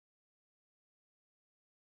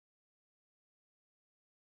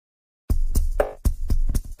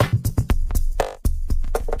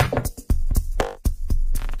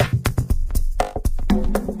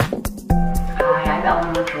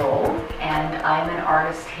I'm an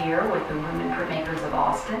artist here with the Women Printmakers of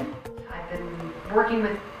Austin. I've been working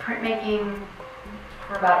with printmaking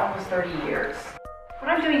for about almost 30 years. What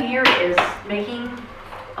I'm doing here is making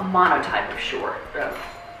a monotype of short,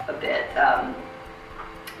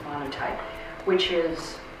 monotype, which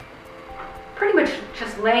is pretty much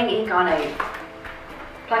just laying ink on a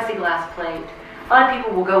plexiglass plate. A lot of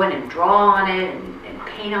people will go in and draw on it and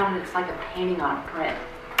paint on it. It's like a painting on print.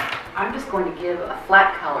 I'm just going to give a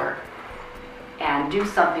flat color and do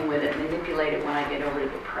something with it, manipulate it when I get over to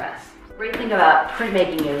the press. The great thing about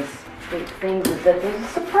printmaking is that there's a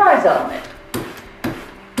surprise element.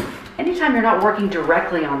 Anytime you're not working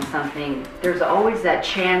directly on something, there's always that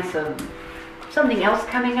chance of something else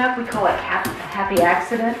coming up. We call it a happy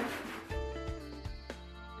accident.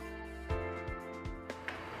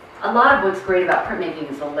 A lot of what's great about printmaking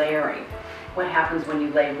is the layering. What happens when you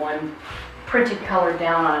lay one printed color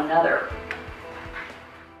down on another.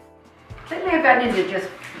 Lately I've gotten into just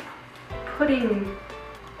putting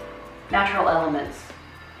natural elements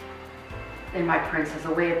in my prints as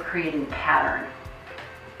a way of creating pattern.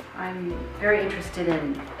 I'm very interested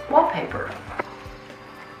in wallpaper,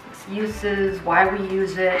 its uses, why we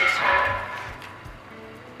use it.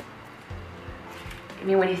 I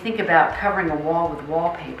mean, when you think about covering a wall with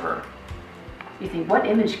wallpaper, you think, what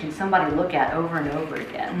image can somebody look at over and over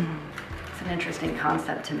again? It's an interesting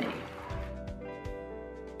concept to me.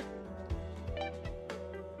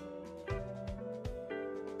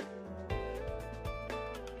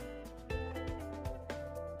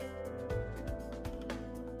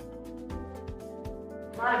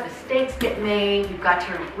 A lot of mistakes get made. You've got to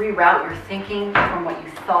reroute your thinking from what you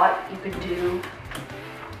thought you could do.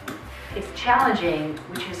 It's challenging,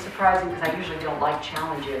 which is surprising because I usually don't like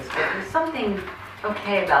challenges, but there's something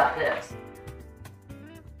okay about this.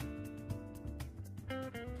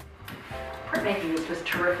 Printmaking is just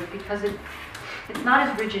terrific because it's not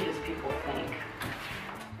as rigid as people think.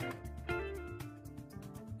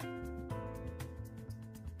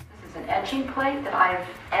 This is an etching plate that I've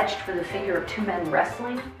etched for the figure of two men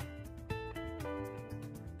wrestling.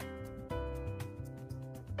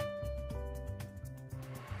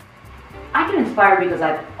 I get inspired because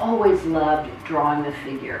I've always loved drawing the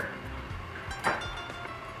figure.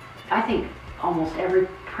 I think almost every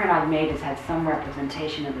print I've made has had some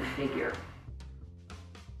representation of the figure.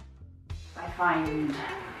 I find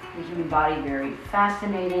the human body very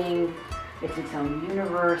fascinating. It's its own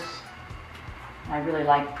universe. And I really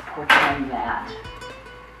like portraying that.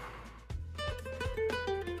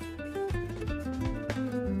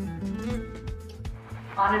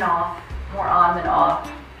 On and off, more on than off.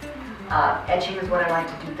 Etching is what I like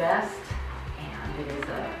to do best, and it is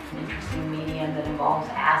an interesting medium that involves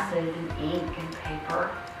acid and ink and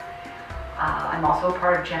paper. I'm also a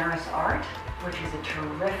part of Generous Art, which is a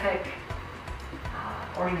terrific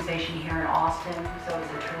organization here in Austin. So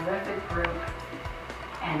it's a terrific group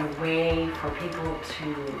and a way for people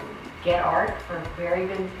to get art for a very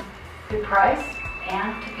good price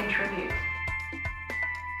and to contribute.